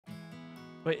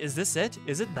Wait, is this it?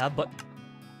 Is it that but?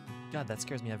 God, that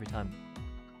scares me every time.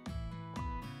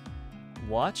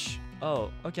 Watch?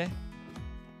 Oh, okay.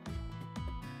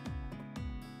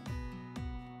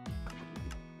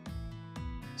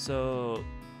 So,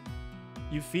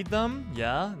 you feed them,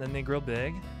 yeah, then they grow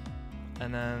big.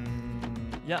 And then,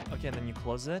 yeah, okay, and then you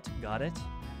close it, got it.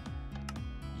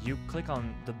 You click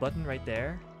on the button right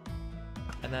there.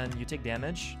 And then you take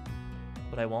damage.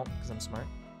 But I won't, because I'm smart.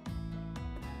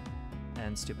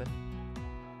 And stupid.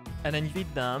 And then you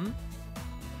feed them.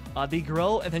 They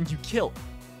grow, and then you kill.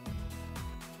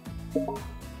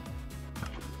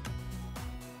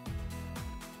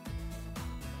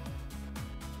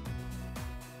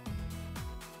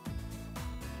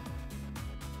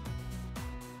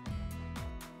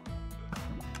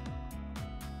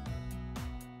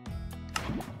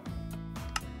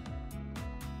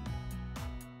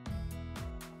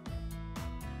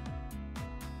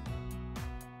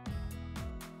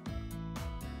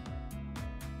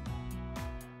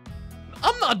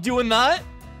 I'm not doing that.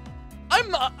 I'm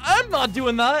not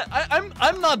doing that.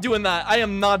 I'm not doing that. I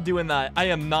am not doing that. I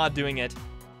am not doing it.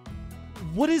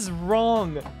 What is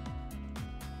wrong?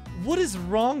 What is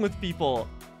wrong with people?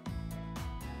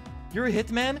 You're a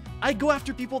hitman? I go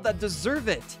after people that deserve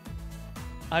it.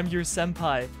 I'm your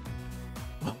senpai.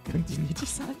 Welcome to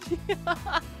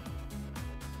NIJISANJI.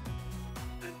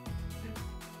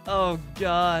 Oh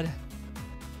god.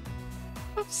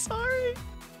 I'm sorry.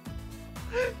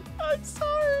 I'm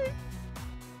sorry.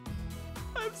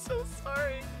 I'm so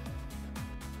sorry.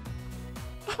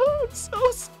 Oh, I'm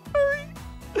so sorry.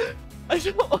 I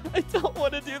don't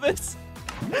want to do this.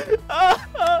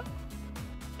 Are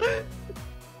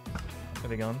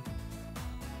they gone?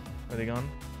 Are they gone?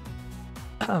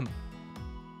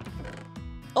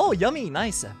 Oh, yummy,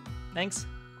 nice. Thanks.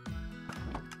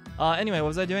 Anyway, what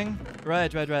was I doing?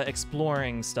 Right,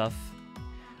 exploring stuff.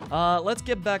 Let's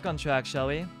get back on track, shall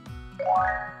we?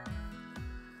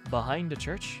 Behind the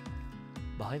church?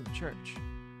 Behind the church.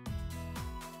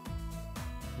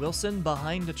 Wilson,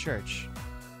 behind the church.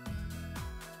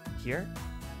 Here?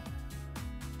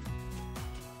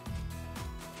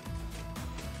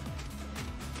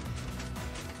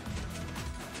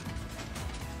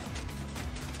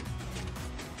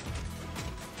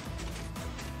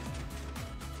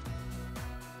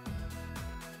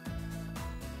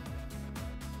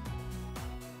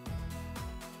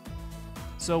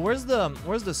 So where's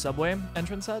the subway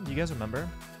entrance at? Do you guys remember?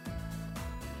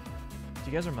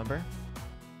 Do you guys remember?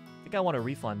 I think I want a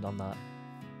refund on that.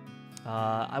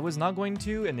 I was not going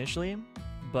to initially,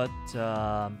 but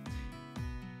yeah.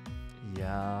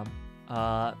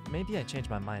 Maybe I changed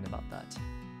my mind about that.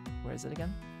 Where is it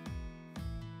again?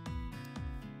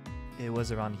 It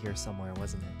was around here somewhere,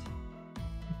 wasn't it?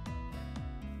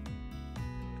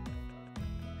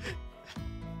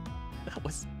 That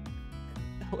was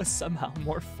somehow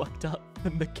more fucked up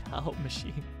than the cow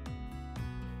machine.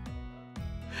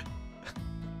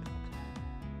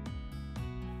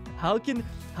 How can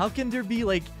there be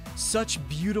like such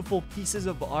beautiful pieces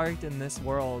of art in this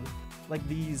world like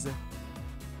these,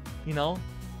 you know?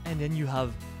 And then you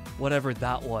have whatever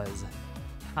that was.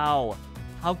 How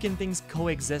can things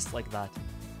coexist like that?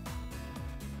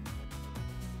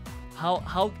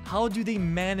 How do they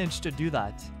manage to do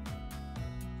that?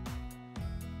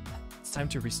 It's time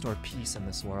to restore peace in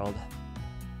this world.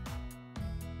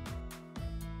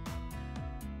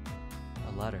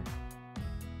 A ladder.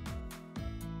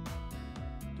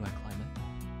 Do I climb it?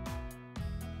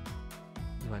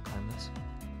 Do I climb this?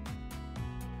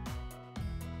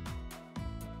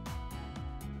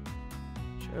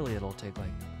 Surely it'll take like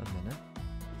a minute.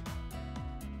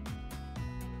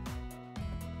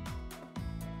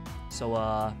 So,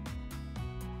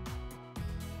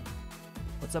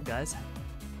 what's up, guys?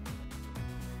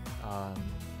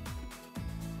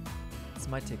 This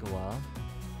might take a while.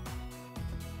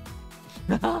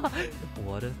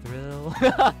 What a thrill.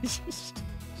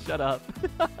 Shut up.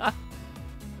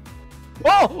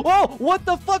 Whoa! Whoa! What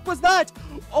the fuck was that?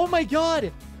 Oh my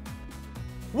god!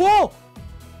 Whoa!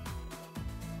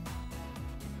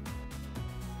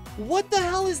 What the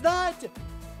hell is that?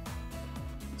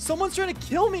 Someone's trying to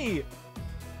kill me!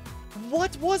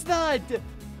 What was that?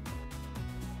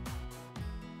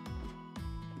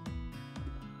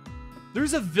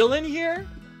 There's a villain here?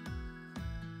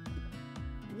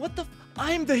 What the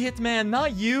I'm the hitman,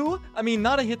 not you! I mean,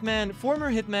 not a hitman,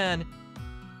 former hitman.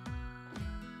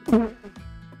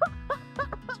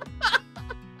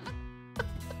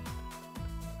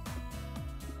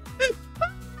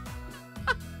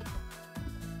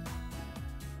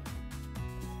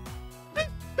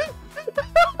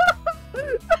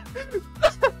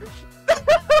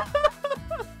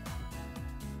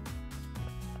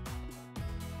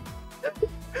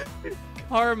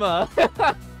 Karma.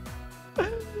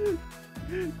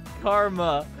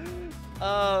 Karma.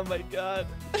 Oh my god.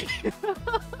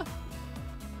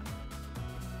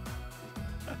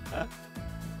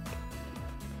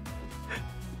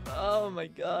 Oh my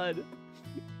god.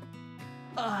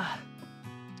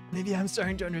 Maybe I'm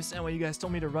starting to understand why you guys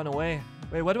told me to run away.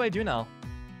 Wait, what do I do now?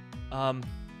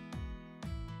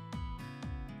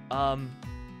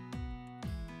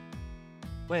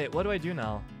 Wait, what do I do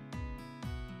now?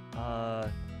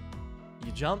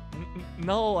 You jump?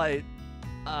 No,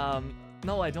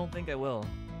 no, I don't think I will.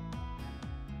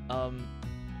 I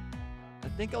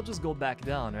think I'll just go back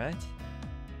down, right?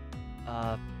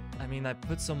 I mean, I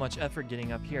put so much effort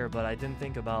getting up here, but I didn't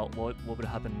think about what would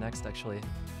happen next, actually.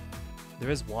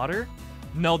 There is water?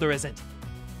 No, there isn't.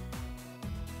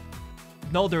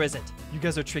 No, there isn't. You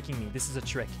guys are tricking me. This is a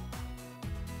trick.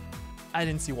 I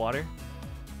didn't see water.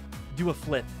 Do a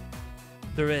flip.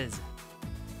 There is.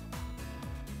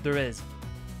 There is.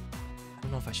 I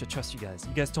don't know if I should trust you guys.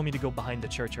 You guys told me to go behind the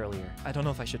church earlier. I don't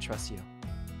know if I should trust you.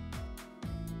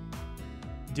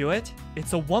 Do it?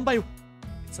 It's a one by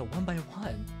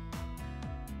one.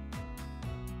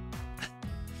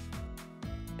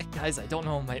 Guys, I don't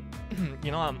know,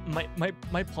 you know,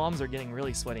 my palms are getting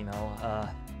really sweaty now.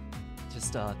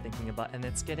 Just thinking about, and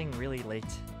it's getting really late,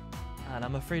 and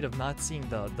I'm afraid of not seeing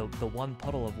the one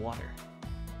puddle of water.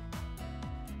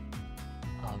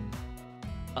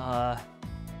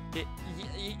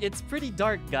 It's pretty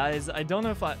dark, guys. I don't know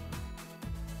if I.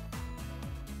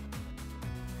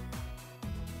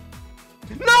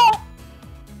 No!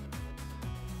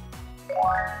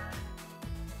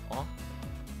 Oh.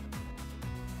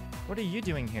 What are you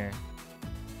doing here?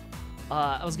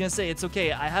 I was gonna say, it's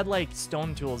okay. I had like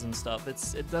stone tools and stuff.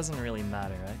 It doesn't really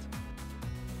matter, right?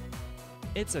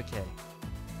 It's okay.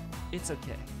 It's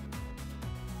okay.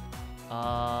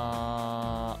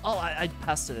 Oh, I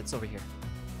passed it. It's over here.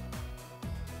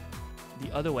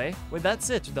 The other way? Wait, that's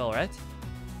it though, right?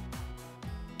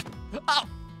 Ow!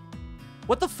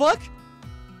 What the fuck?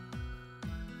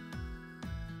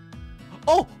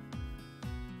 Oh!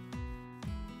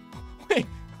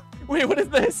 Wait, what is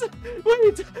this?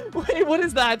 Wait, what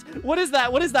is that? What is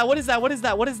that? What is that? What is that? What is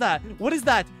that? What is that? What is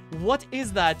that? What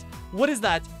is that? What is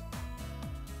that?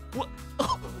 What?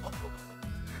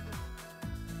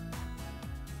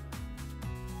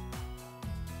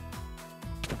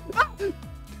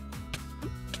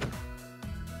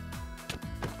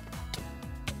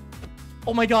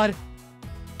 Oh my god.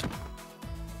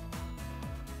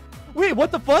 Wait,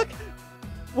 what the fuck?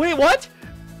 Wait, what?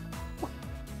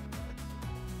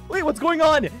 Wait, what's going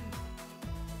on?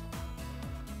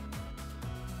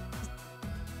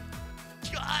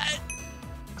 God.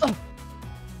 Oh.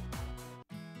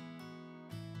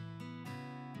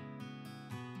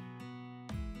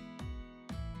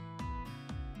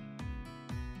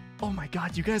 Oh my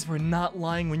god, you guys were not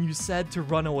lying when you said to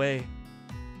run away.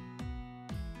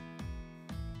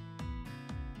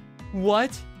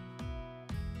 What?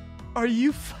 Are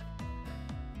you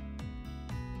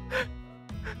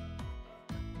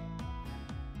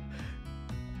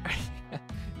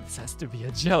This has to be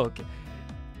a joke.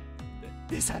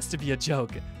 This has to be a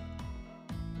joke.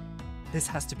 This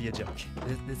has to be a joke.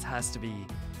 This has to be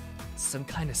some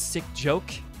kind of sick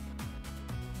joke.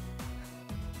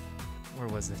 Where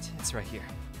was it? It's right here.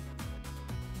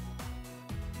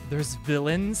 There's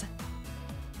villains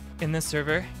in the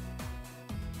server.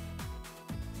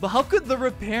 But how could the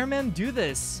repairman do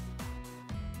this?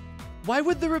 Why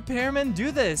would the repairman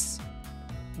do this?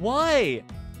 Why?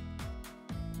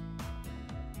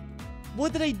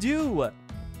 What did I do?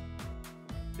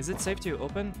 Is it safe to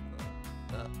open?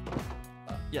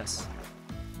 Yes.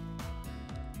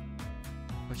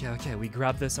 Okay, we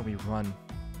grab this and we run.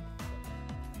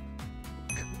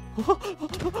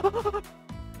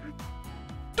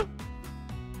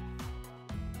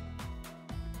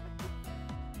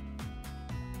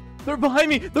 They're behind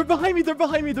me! They're behind me! They're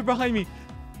behind me! They're behind me!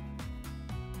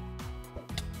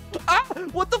 Ah!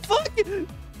 What the fuck?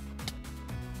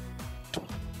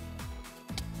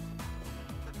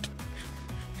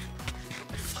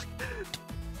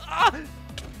 Ah!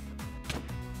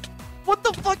 What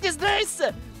the fuck is this?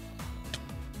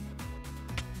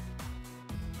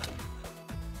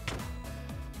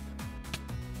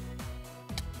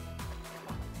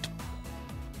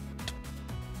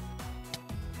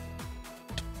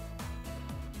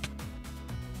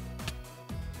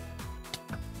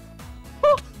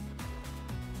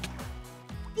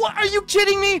 What? Are you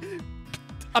kidding me?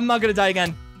 I'm not gonna die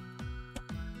again.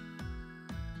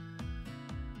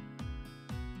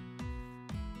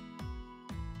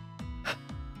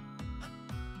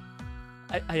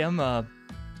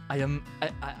 I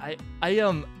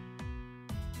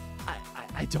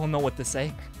don't know what to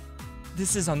say.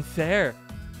 This is unfair.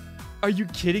 Are you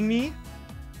kidding me?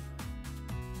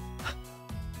 At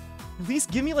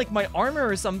least give me like my armor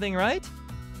or something, right?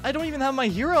 I don't even have my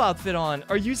hero outfit on.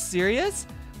 Are you serious?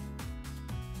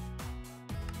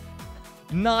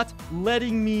 Not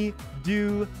letting me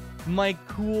do my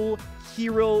cool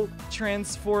hero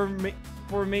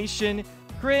transformation.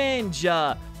 Cringe.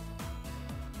 I'm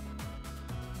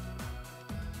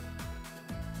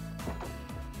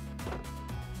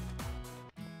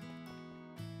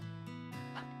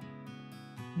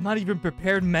not even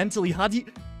prepared mentally. How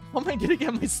am I gonna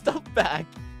get my stuff back?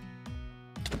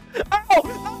 Ow!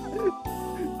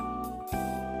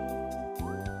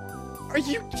 Are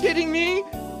you kidding me?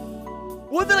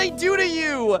 What did I do to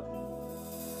you?